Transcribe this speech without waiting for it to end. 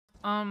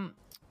Do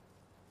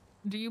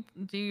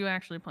you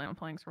actually plan on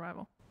playing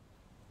survival?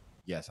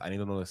 Yes, I need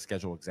to know the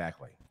schedule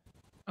exactly.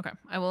 Okay,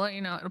 I will let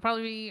you know. It'll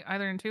probably be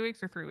either in 2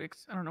 weeks or 3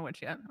 weeks. I don't know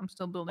which yet. I'm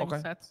still building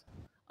sets.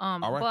 All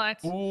right.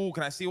 But Ooh,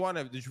 can I see one?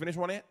 Did you finish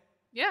one yet?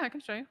 yeah, I can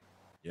show you.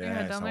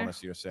 Yes, I want to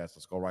see your sets.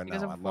 Let's go right now.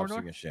 I love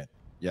seeing your shit.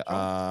 Yeah,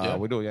 Sure.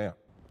 we do. Yeah.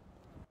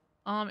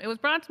 It was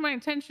brought to my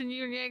attention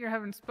you and Jaeger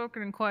haven't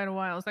spoken in quite a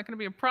while. Is that going to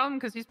be a problem?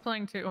 Because he's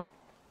playing too.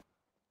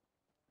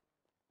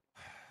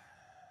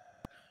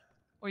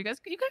 Or you guys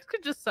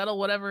could just settle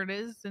whatever it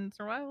is in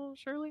survival,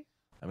 surely.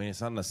 I mean,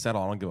 it's not to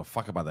settle. I don't give a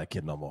fuck about that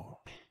kid no more.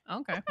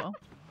 Okay, well,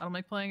 that'll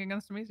make playing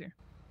against him easier.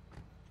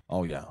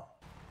 Oh yeah.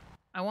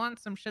 I want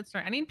some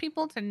shitstorm. I need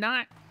people to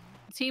not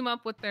team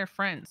up with their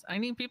friends. I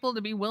need people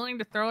to be willing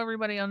to throw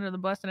everybody under the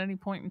bus at any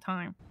point in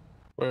time.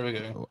 Where are we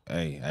going?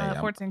 Hey,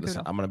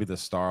 listen, I'm gonna be the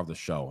star of the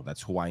show.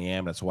 That's who I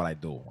am. That's what I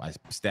do. I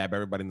stab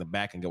everybody in the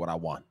back and get what I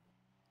want.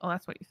 Oh,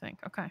 that's what you think.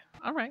 Okay,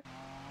 all right.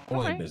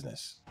 Only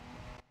business. I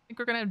think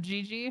we're gonna have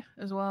Gigi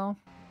as well.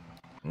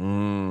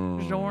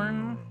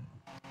 Bjorn.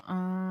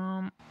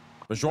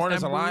 Bjorn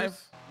is alive.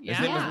 Yeah.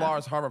 His name is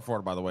Lars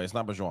Harvard, by the way. It's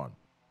not Bjorn.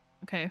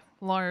 Okay,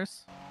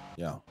 Lars.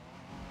 Yeah.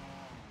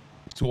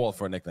 He's too old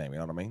for a nickname. You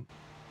know what I mean?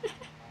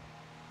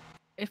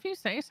 If you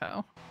say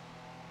so.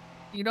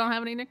 You don't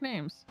have any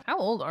nicknames. How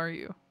old are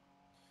you?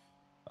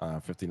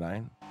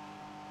 59.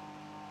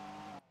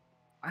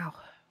 Wow.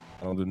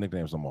 I don't do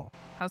nicknames no more.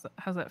 How's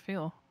that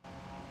feel?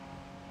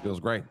 Feels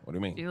great. What do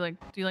you mean? Do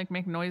you like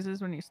make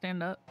noises when you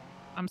stand up?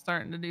 I'm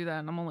starting to do that,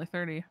 and I'm only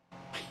 30.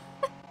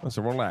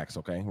 Listen, relax,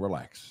 okay?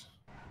 Relax.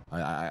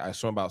 I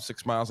swim about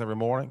 6 miles every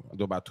morning. I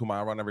do about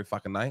 2-mile run every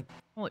fucking night.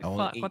 Holy I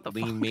only fuck! eat What the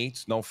lean fuck?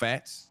 meats, no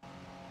fats.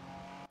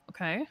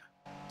 Okay.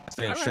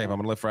 Stay in shape. I'm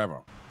gonna live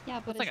forever. Yeah,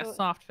 but it's like a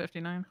soft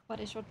 59. But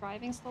is your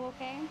driving still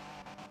okay?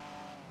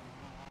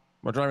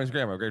 My driving's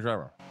great. I'm a great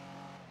driver.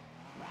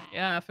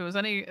 Yeah, if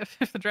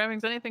the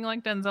driving's anything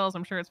like Denzel's,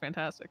 I'm sure it's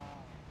fantastic.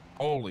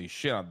 Holy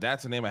shit,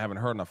 that's a name I haven't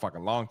heard in a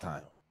fucking long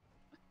time.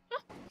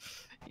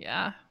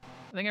 Yeah,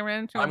 I think I ran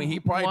into him. I mean, he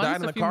probably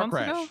died in a car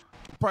crash. Ago.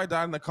 He probably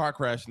died in a car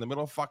crash in the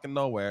middle of fucking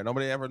nowhere.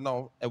 Nobody ever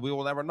know, and we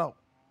will never know.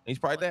 He's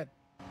probably dead.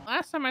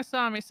 Last time I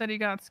saw him, he said he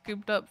got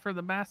scooped up for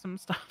the Bassam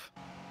stuff.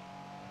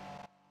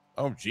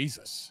 Oh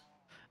Jesus!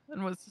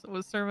 And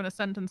was serving a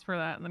sentence for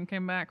that, and then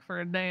came back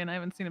for a day, and I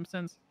haven't seen him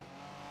since.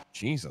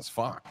 Jesus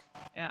fuck.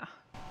 Yeah.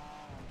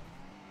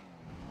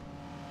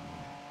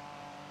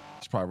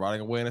 He's probably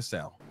rotting away in a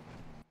cell.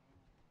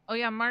 Oh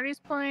yeah, Marty's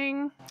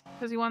playing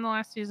because he won the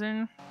last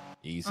season.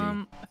 Easy.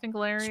 I think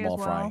Larry small as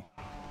well. fry.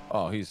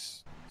 Oh,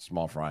 he's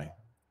small fry.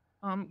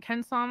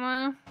 Ken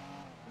Sama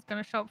is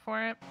gonna show up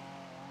for it.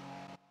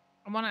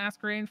 I want to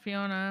ask Ray and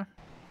Fiona.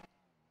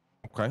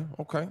 Okay.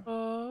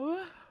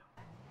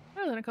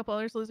 And then a couple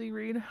others, Lizzie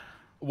Reed.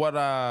 What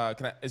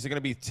is it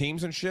gonna be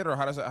teams and shit, or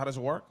how does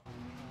it work?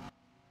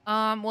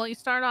 Well, you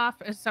start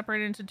off as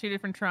separated into 2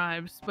 different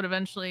tribes, but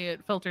eventually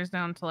it filters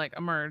down to like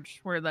a merge,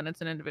 where then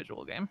it's an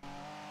individual game.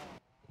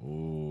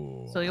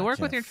 Ooh. So you work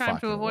with your tribe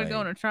to avoid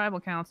going to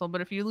tribal council,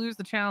 but if you lose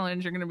the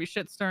challenge, you're gonna be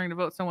shit stirring to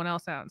vote someone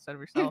else out instead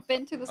of yourself. We've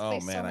been to this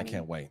place. Oh man, I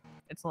can't wait.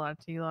 It's a lot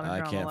of tea, a lot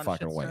of drama, a lot of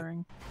shit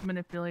stirring,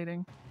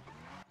 manipulating.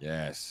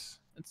 Yes.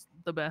 It's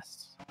the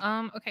best.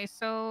 Okay,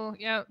 so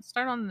yeah,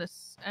 start on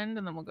this end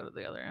and then we'll go to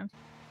the other end.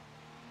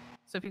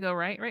 So if you go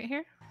right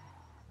here.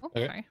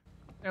 Okay.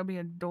 There'll be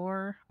a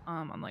door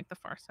on like the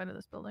far side of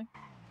this building.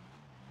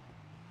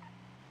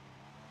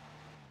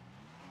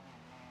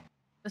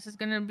 This is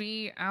gonna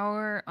be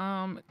our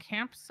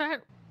camp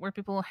set where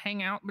people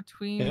hang out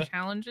between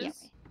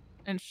challenges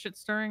and shit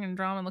stirring and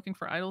drama and looking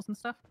for idols and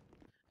stuff.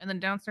 And then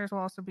downstairs will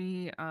also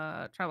be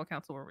tribal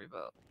council where we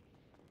vote.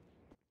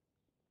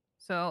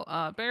 So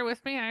bear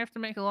with me. I have to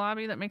make a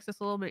lobby that makes this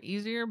a little bit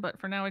easier, but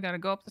for now we got to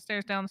go up the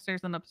stairs, down the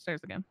stairs, then up the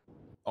stairs again.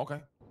 Okay.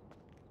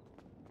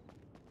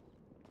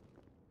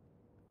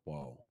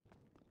 Whoa.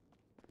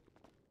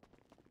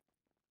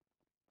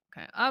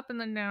 Okay, up and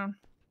then down,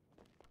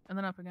 and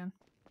then up again.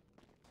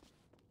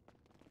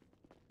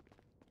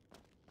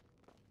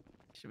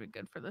 Should be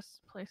good for this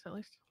place at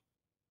least.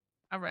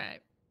 All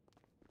right.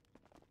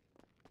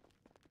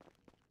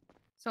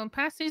 So in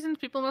past seasons,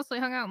 people mostly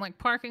hung out in like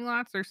parking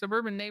lots or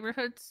suburban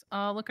neighborhoods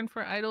looking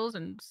for idols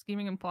and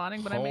scheming and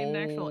plotting, but I made an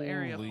actual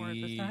area for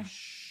it this time.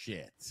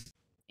 Shit.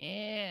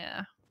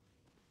 Yeah.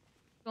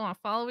 Go on,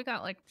 follow. We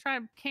got like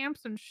tribe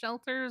camps and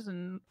shelters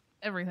and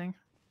everything.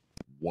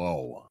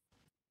 Whoa.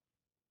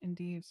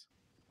 Indeed.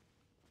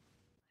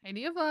 Hey, do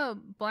you have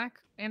black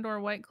and or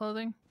white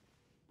clothing?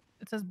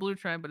 It says blue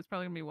tribe, but it's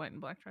probably gonna be white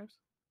and black tribes.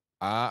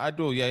 I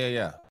do.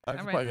 Yeah. I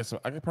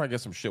could probably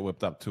get some shit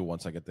whipped up too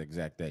once I get the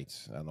exact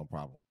dates. No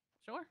problem.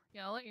 Sure.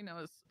 Yeah, I'll let you know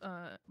as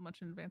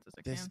much in advance as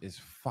I can. This is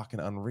fucking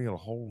unreal.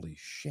 Holy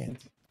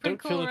shit.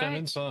 Don't feel like I'm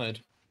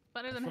inside.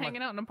 Better than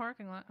hanging out in a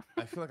parking lot.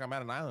 I feel like I'm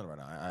at an island right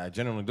now. I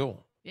genuinely do.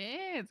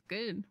 Yeah, it's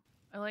good.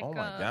 I like oh my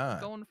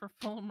God. going for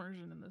full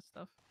immersion in this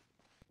stuff.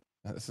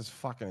 This is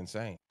fucking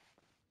insane.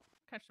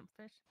 Catch some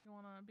fish. You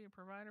want to be a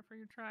provider for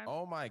your tribe?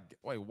 Oh my...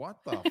 Wait,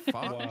 what the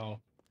fuck? Wow.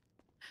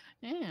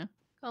 Yeah.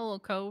 Got a little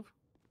cove.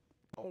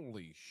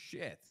 Holy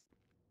shit.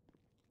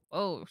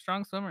 Oh,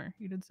 strong swimmer.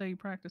 You did say you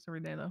practice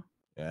every day, though.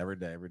 Yeah, every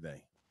day, every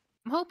day.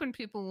 I'm hoping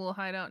people will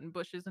hide out in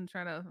bushes and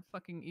try to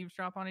fucking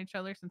eavesdrop on each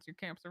other since your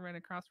camps are right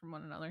across from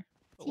one another.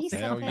 But we'll see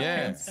how Hell that yeah.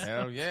 pans out.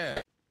 Hell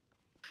yeah.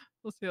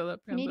 We'll see how that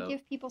We pans need to out.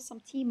 give people some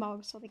tea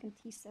mugs so they can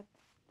tea sip.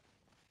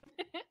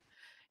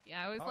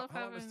 Yeah, I always love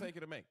How long having... does it take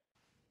you to make?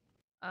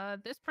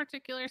 This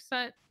particular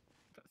set,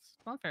 it's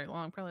not very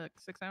long, probably like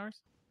 6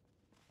 hours.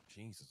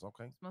 Jesus,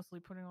 okay. It's mostly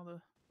putting all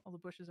the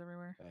bushes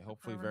everywhere. Hey,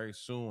 hopefully very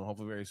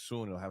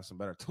soon you'll have some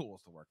better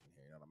tools to work in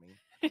here, you know what I mean?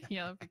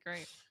 Yeah, that'd be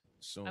great.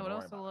 Soon. I would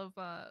also love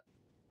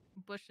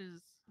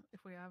bushes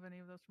if we have any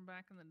of those from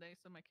back in the day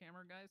so my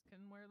camera guys can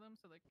wear them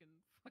so they can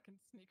fucking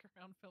sneak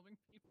around filming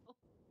people.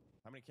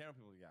 How many camera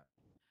people you got?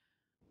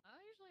 I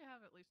usually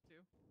have at least 2.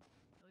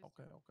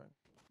 Okay.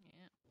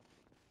 Yeah.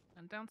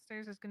 And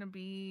downstairs is going to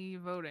be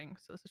voting.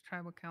 So this is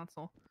tribal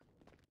council.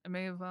 I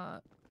may have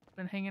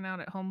been hanging out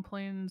at home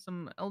playing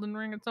some Elden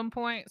Ring at some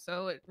point,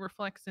 so it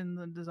reflects in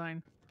the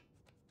design.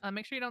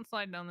 Make sure you don't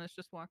slide down this,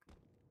 just walk.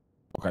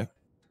 Okay.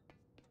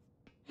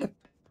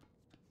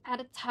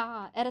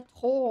 Editor,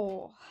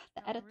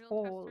 the editor,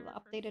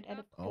 updated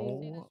editor.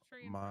 Oh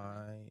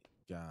my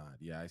god.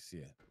 Yeah, I see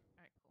it.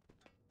 All right,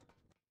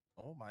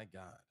 cool. Oh my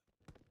god.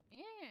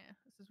 Yeah,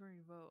 this is where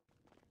you vote.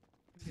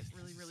 You get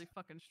really, really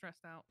fucking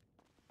stressed out.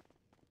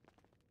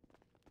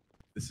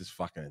 This is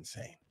fucking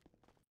insane.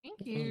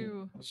 Thank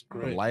you. That's The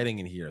great. lighting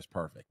in here is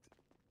perfect.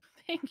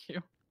 Thank you.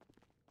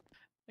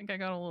 I think I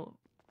got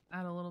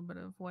add a little bit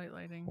of white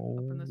lighting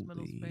up in this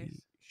middle space.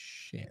 Holy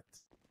shit.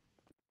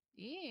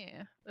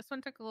 Yeah, this one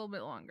took a little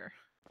bit longer.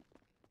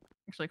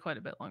 Actually, quite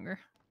a bit longer.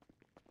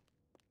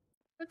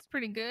 That's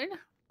pretty good.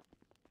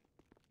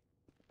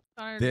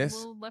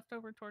 Little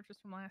leftover torches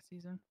from last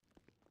season.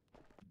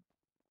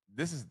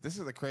 This is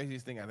the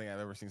craziest thing I think I've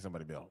ever seen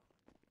somebody build.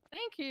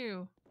 Thank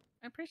you.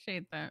 I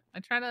appreciate that.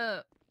 I try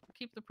to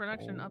keep the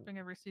production upping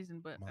every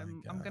season, but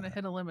I'm gonna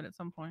hit a limit at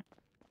some point.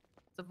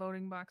 It's a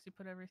voting box. You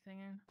put everything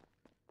in.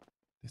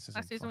 This is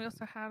last season we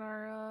also had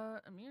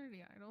our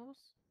immunity idols.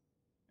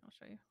 I'll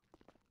show you.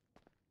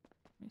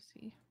 Let me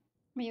see.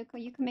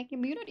 You can make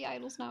immunity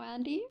idols now,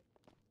 Andy.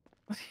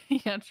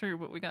 Yeah, true,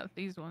 but we got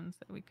these ones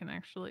that we can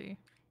actually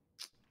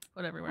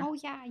put everywhere. Oh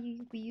yeah,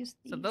 we use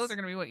these. So those are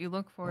gonna be what you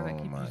look for that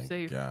keep you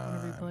safe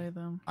whenever you play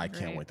them. I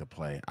can't wait to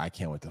play. I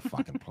can't wait to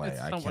fucking play.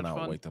 I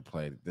cannot wait to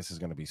play. This is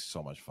gonna be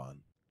so much fun.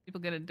 People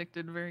get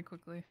addicted very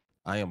quickly.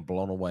 I am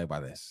blown away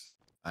by this.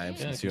 I am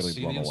sincerely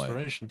blown away.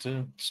 Inspiration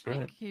too. It's great.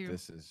 Thank you.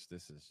 This is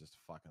just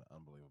fucking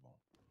unbelievable.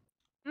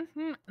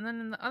 And then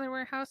in the other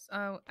warehouse,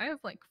 I have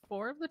like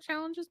 4 of the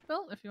challenges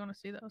built. If you want to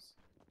see those,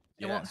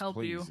 it won't help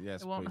you.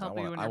 Yes, it won't please. help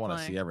you when I you're want to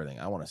playing. see everything.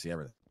 I want to see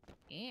everything.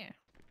 Yeah.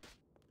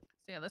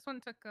 So yeah, this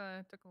one took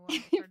a while.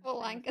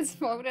 Blanca's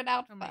voted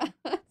out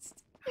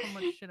first. How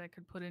much shit I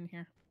could put in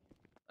here?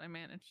 I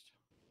managed.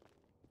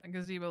 The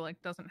gazebo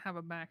like doesn't have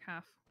a back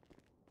half,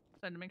 so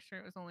I had to make sure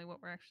it was only what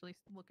we're actually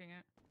looking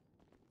at.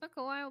 Took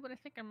a while, but I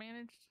think I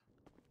managed.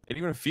 It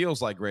even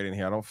feels like great in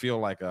here. I don't feel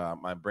like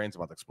my brain's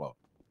about to explode.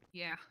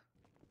 Yeah.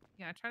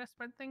 Yeah, I try to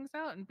spread things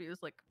out and be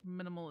as like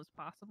minimal as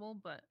possible,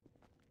 but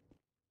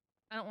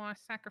I don't want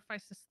to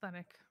sacrifice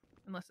aesthetic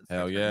unless it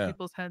starts hurting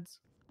people's heads.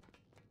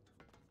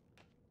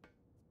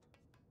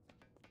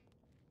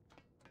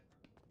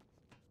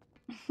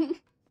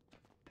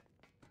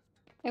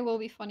 It will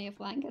be funny if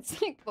Lang gets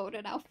like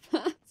voted out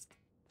first.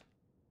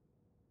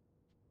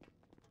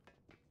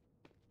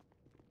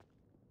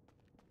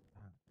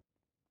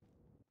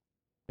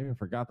 I even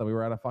forgot that we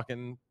were at a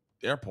fucking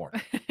airport.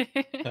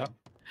 Yeah.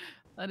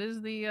 That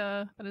is the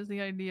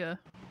idea.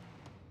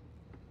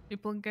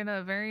 People get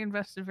very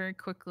invested very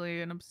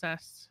quickly and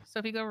obsessed. So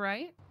if you go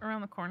right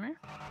around the corner,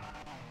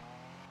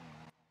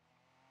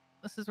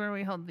 this is where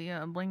we held the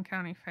Blaine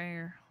County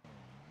Fair.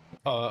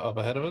 Up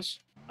ahead of us?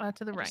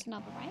 To the right. Just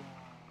another right.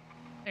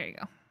 There you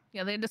go.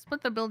 Yeah, they had to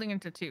split the building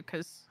into 2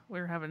 because we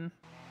were having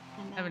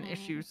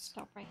issues.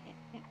 Stop right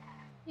here.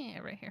 Yeah. Yeah,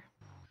 right here.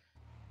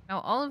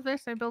 Now all of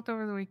this I built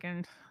over the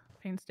weekend,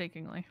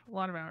 painstakingly, a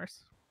lot of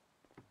hours.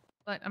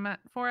 But I'm at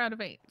 4 out of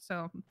 8,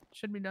 so it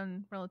should be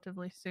done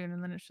relatively soon,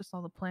 and then it's just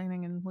all the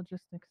planning and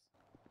logistics.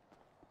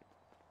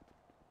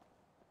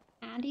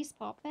 Andy's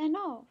popping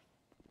off.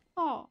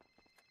 Oh.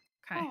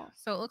 Okay,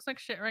 so it looks like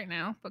shit right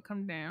now, but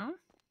come down.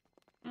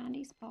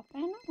 Andy's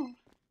popping off.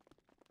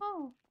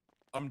 Oh.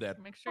 I'm dead.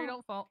 Make sure you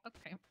don't fall.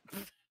 Okay.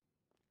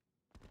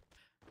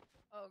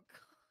 Oh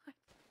god.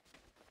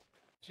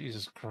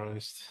 Jesus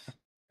Christ.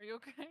 Are you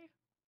okay?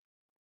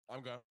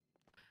 I'm gone.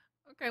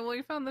 Okay, well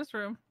you found this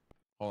room.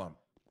 Hold on.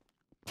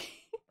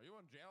 Are you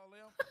in jail,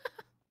 Leo?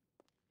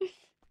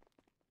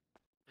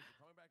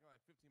 Coming back in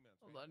like 15 minutes.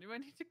 Hold on, you might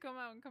need to come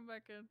out and come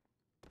back in.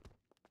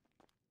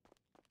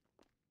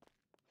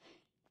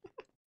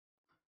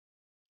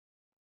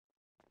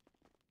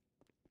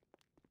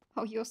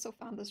 Oh, you also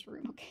found this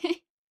room,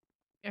 okay?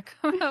 Yeah,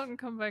 come out and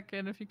come back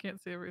in if you can't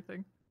see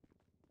everything.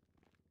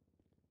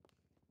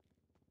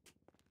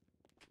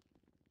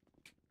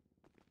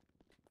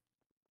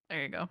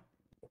 There you go.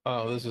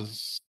 Oh, this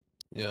is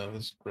Yeah,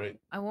 that's great.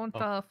 I won't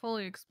Oh.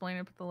 fully explain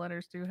it, but the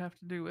letters do have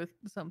to do with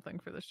something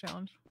for this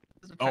challenge.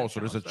 Oh, so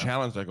there's a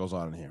challenge that goes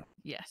on in here.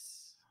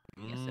 Yes.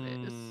 Yes, it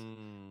is.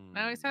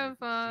 I always have,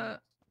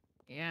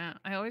 yeah,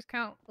 I always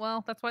count.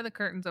 Well, that's why the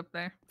curtain's up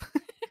there.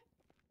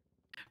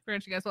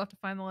 Forget you guys will have to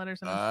find the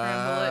letters and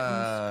unscramble it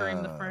and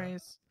scream the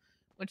phrase.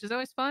 Which is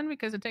always fun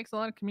because it takes a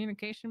lot of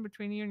communication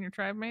between you and your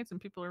tribe mates, and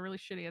people are really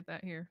shitty at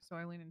that here, so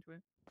I lean into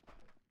it.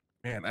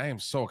 Man, I am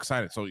so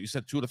excited. So you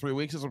said 2 to 3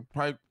 weeks this will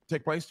probably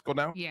take place, go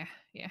down? Yeah,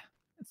 yeah.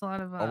 It's a lot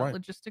of right.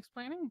 logistics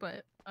planning,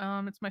 but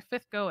it's my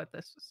 5th go at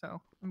this,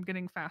 so I'm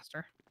getting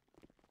faster.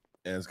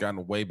 And it's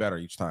gotten way better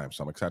each time,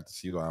 so I'm excited to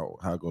see how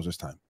it goes this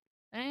time.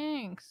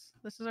 Thanks.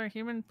 This is our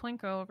human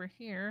plinko over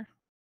here,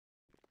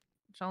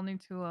 which I'll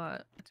need to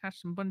attach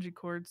some bungee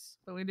cords,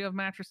 but we do have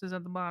mattresses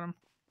at the bottom.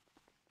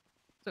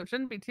 So it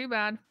shouldn't be too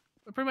bad.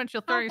 But pretty much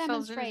you'll throw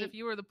yourselves in as if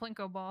you were the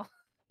plinko ball.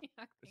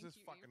 Yeah, this is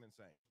fucking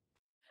insane.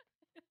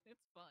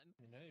 It's fun.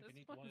 You know, if you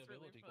need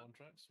liability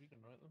contracts, we can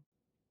write them.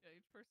 Yeah,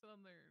 each person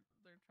on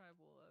their tribe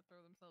will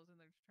throw themselves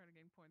in there to try to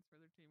gain points for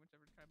their team.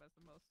 Whichever tribe has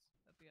the most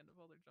at the end of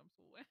all their jumps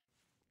will win.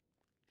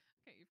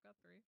 Okay, you've got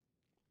 3.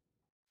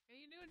 Can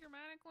you do a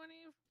dramatic one,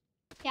 Eve?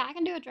 Yeah, I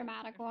can do a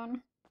dramatic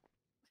one.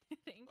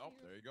 Thank you.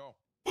 There you go.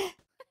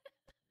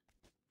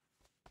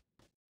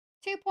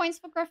 2 points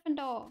for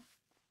Gryffindor.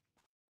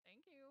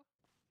 Thank you.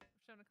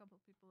 I've shown a couple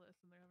of people this,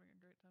 and they're having a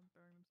great time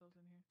throwing themselves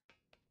in here.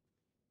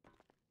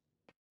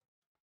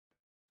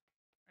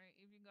 All right,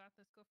 Eve, you got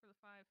this. Go for the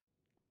 5.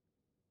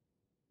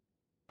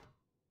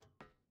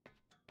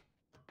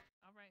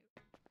 All right.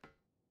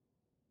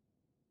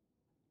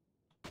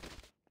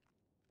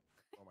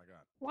 Oh my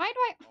god. Why do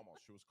I?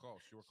 Almost. She was close.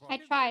 You were close. I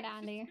tried,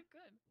 Andy. She's too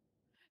good.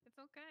 It's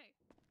okay.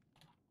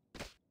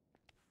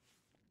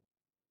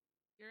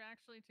 You're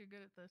actually too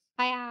good at this.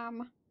 I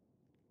am.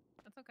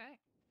 That's okay.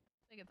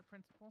 They get the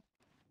principle.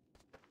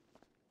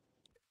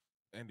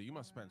 Andy, you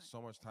must spend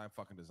so much time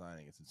fucking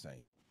designing. It's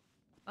insane.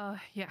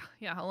 Yeah,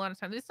 a lot of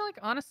time. This, like,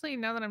 honestly,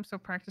 now that I'm so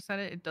practiced at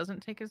it, it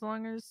doesn't take as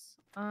long as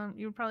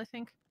you would probably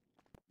think.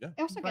 Yeah.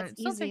 It also gets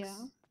easier.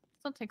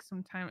 Still takes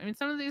some time. I mean,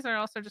 some of these are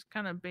also just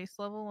kind of base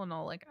level, and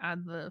I'll like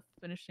add the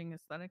finishing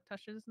aesthetic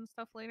touches and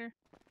stuff later.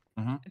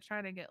 I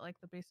try to get like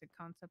the basic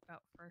concept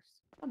out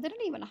first. I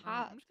didn't even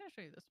have. I'm just gonna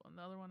show you this one.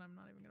 The other one, I'm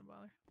not even gonna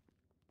bother.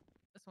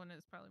 This one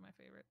is probably my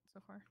favorite so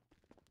far.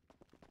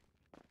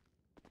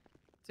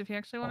 So if you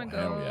actually want to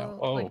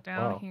go like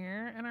down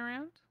here and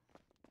around,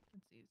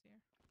 it's easier.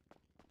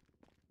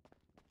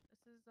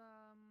 This is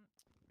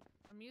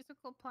a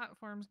musical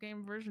platforms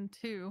game version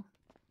 2.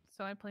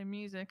 So I play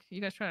music. You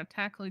guys try to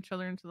tackle each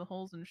other into the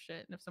holes and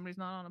shit. And if somebody's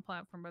not on a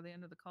platform by the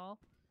end of the call,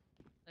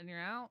 then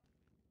you're out.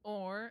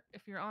 Or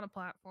if you're on a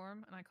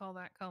platform and I call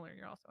that color,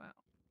 you're also out.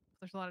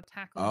 There's a lot of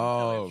tackling.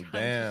 Oh,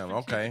 damn.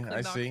 Okay,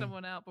 I see. Knock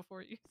someone out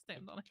before you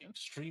stand on him.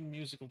 Extreme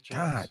musical chairs.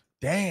 God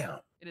damn.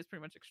 It is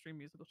pretty much extreme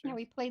musical chairs. Yeah,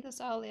 we played this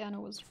earlier and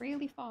it was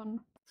really fun.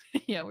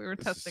 Yeah, we were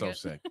testing it.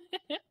 Sick.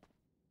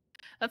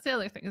 That's the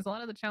other thing. Is a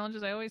lot of the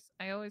challenges I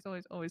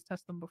always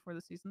test them before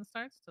the season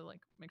starts to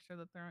like make sure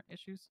that there aren't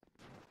issues.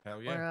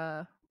 Hell yeah.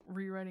 Or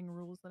rewriting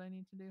rules that I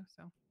need to do.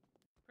 So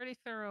pretty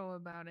thorough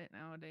about it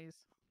nowadays.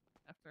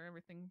 After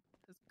everything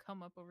has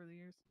come up over the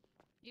years.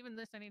 Even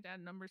this, I need to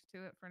add numbers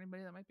to it for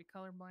anybody that might be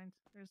colorblind.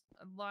 There's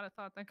a lot of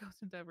thought that goes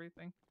into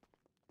everything.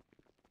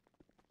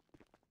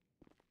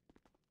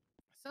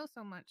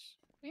 So much.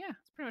 But yeah,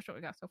 it's pretty much what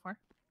we got so far.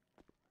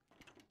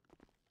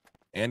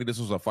 Andy, this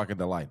was a fucking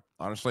delight.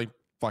 Honestly,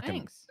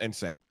 fucking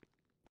insane.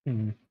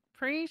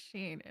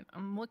 Appreciate it.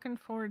 I'm looking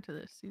forward to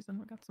this season.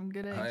 We got some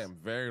good eggs. I am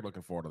very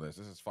looking forward to this.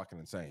 This is fucking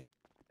insane.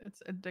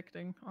 It's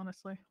addicting,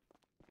 honestly.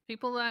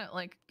 People that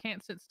like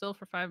can't sit still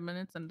for 5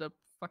 minutes end up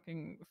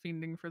fucking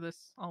fiending for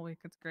this all week.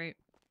 It's great.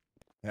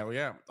 Hell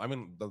yeah. I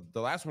mean,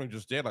 the last one we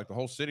just did, like the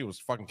whole city was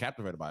fucking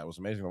captivated by it. It was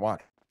amazing to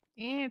watch.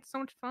 Yeah, it's so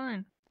much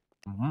fun.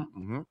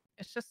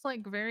 It's just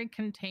like very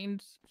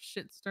contained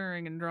shit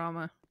stirring and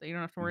drama that you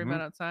don't have to worry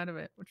about outside of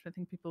it, which I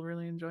think people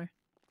really enjoy.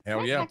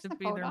 Hell yeah. To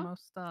be their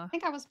most I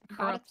think I was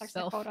about to text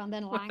Dakota and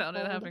then without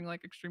it having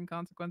like extreme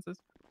consequences.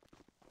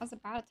 I was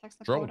about to text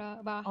Dakota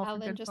about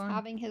Helen just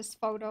having his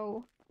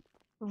photo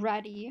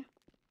ready.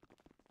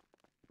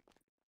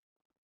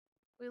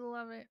 We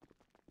love it.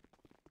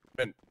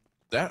 And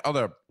that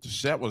other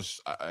set was,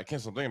 I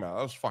can't stop thinking about it.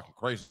 That was fucking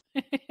crazy.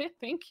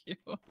 Thank you.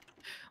 At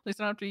least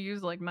I don't have to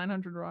use like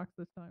 900 rocks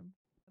this time.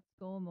 That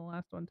skull in the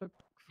last one took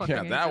fucking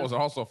ages. That was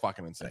also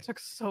fucking insane. It took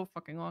so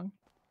fucking long.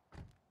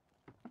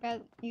 I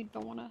bet you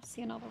don't want to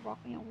see another rock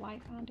in your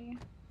life, Andy.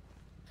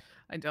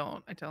 I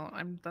don't.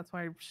 That's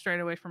why I strayed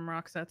away from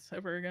rock sets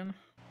ever again.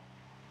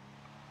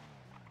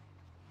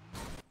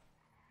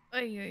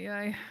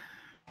 Ay.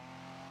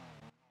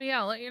 But yeah,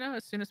 I'll let you know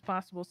as soon as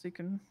possible so you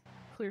can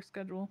clear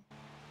schedule.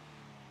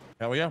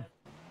 Hell yeah.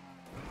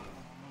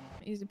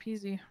 Easy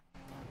peasy.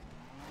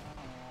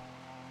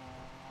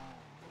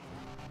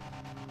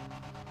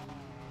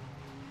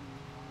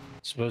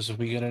 Suppose if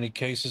we get any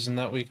cases in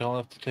that week, I'll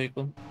have to take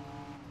them.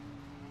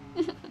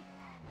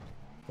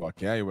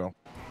 Fuck yeah, you will.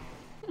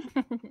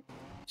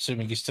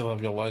 Assuming you still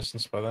have your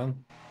license by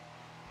then.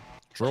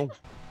 True.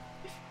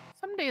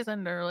 Some days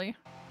end early.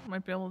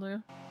 Might be able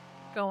to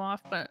go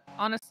off, but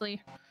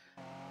honestly,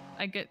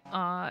 I get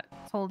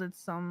told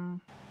it's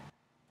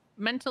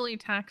mentally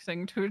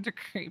taxing to a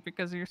degree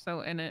because you're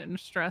so in it and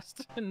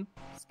stressed and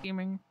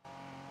scheming. I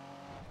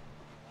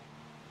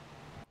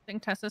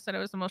think Tessa said it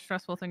was the most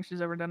stressful thing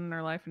she's ever done in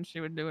her life, and she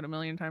would do it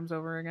 1,000,000 times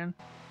over again.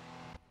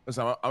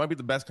 Listen, I might be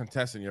the best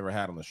contestant you ever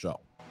had on the show.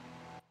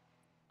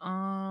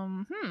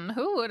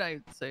 Who would I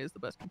say is the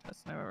best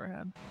contestant I've ever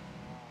had?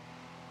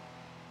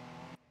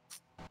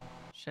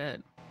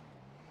 Shit.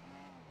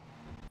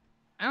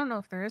 I don't know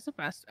if there is a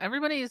best.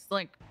 Everybody's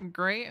like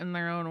great in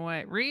their own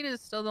way. Reed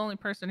is still the only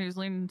person who's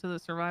leaned into the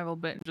survival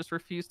bit and just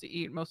refused to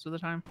eat most of the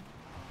time.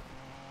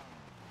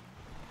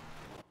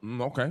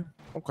 Okay.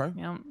 Okay.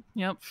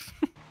 Yep.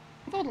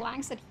 I told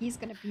Lang said he's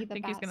gonna be the best. I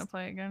think he's gonna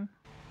play again.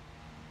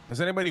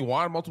 Has anybody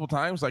won multiple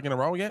times, like in a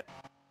row yet?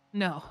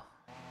 No.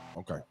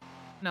 Okay.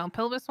 No,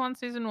 Pilvis won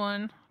season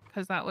 1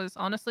 because that was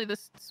honestly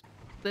this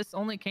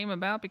only came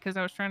about because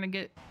I was trying to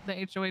get the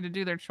HOA to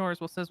do their chores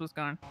while Sis was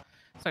gone.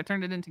 So I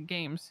turned it into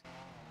games,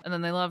 and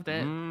then they loved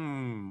it,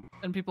 and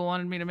people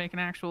wanted me to make an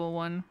actual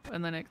one,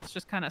 and then it's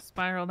just kind of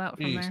spiraled out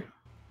from there.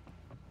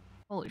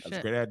 Holy shit!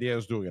 That's a great idea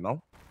to do, you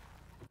know.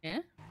 Yeah.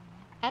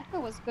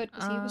 Edgar was good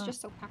because he was just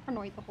so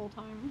paranoid the whole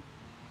time.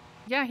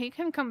 Yeah, he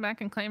can come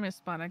back and claim his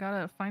spot. I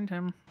gotta find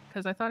him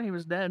because I thought he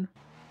was dead,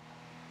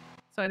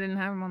 so I didn't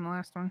have him on the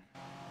last one.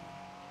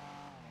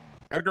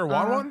 Edgar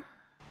won one?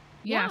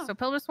 Yeah, so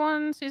Pilvis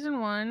won season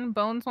 1,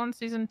 Bones won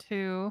season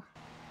 2,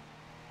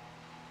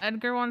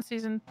 Edgar won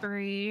season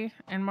 3,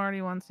 and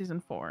Marty won season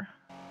 4.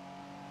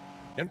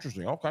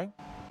 Interesting. Okay.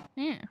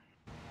 Yeah.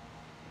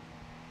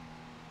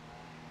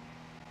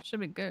 Should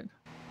be good.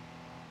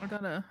 I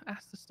gotta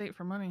ask the state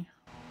for money.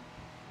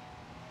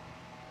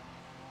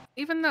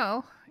 Even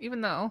though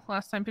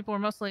last time people were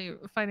mostly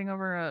fighting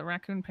over a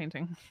raccoon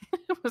painting.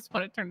 It was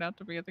what it turned out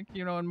to be. I think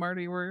and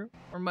Marty were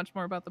much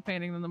more about the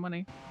painting than the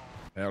money.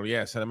 Hell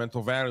yeah,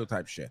 sentimental value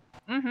type shit.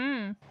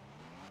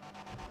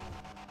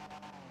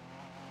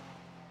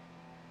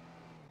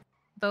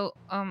 Though,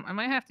 I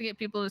might have to get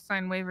people to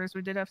sign waivers.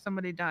 We did have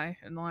somebody die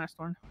in the last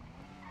one.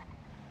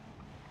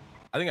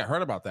 I think I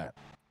heard about that.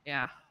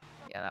 Yeah,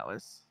 that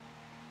was...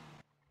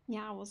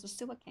 Yeah, it was a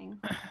sewer king.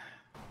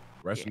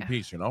 Rest in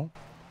peace, you know?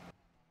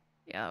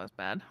 Yeah, that was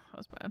bad. That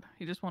was bad.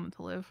 He just wanted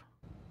to live.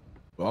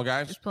 Well,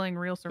 guys, just playing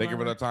real survivor. Thank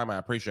you for the time. I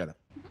appreciate it.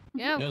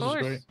 Yeah, of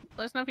course.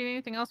 Let us know if you need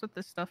anything else with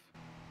this stuff.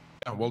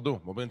 Yeah, we'll do.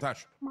 We'll be in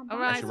touch. All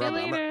right, see you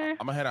later. I'm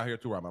gonna head out here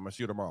too, Rob. I'm gonna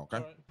see you tomorrow, okay?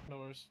 All right, no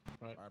worries.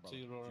 All right, see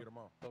you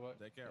tomorrow. Bye-bye.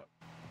 Take care.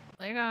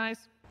 Later,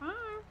 guys. Bye.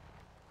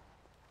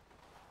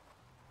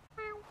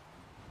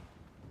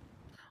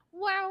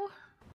 Wow.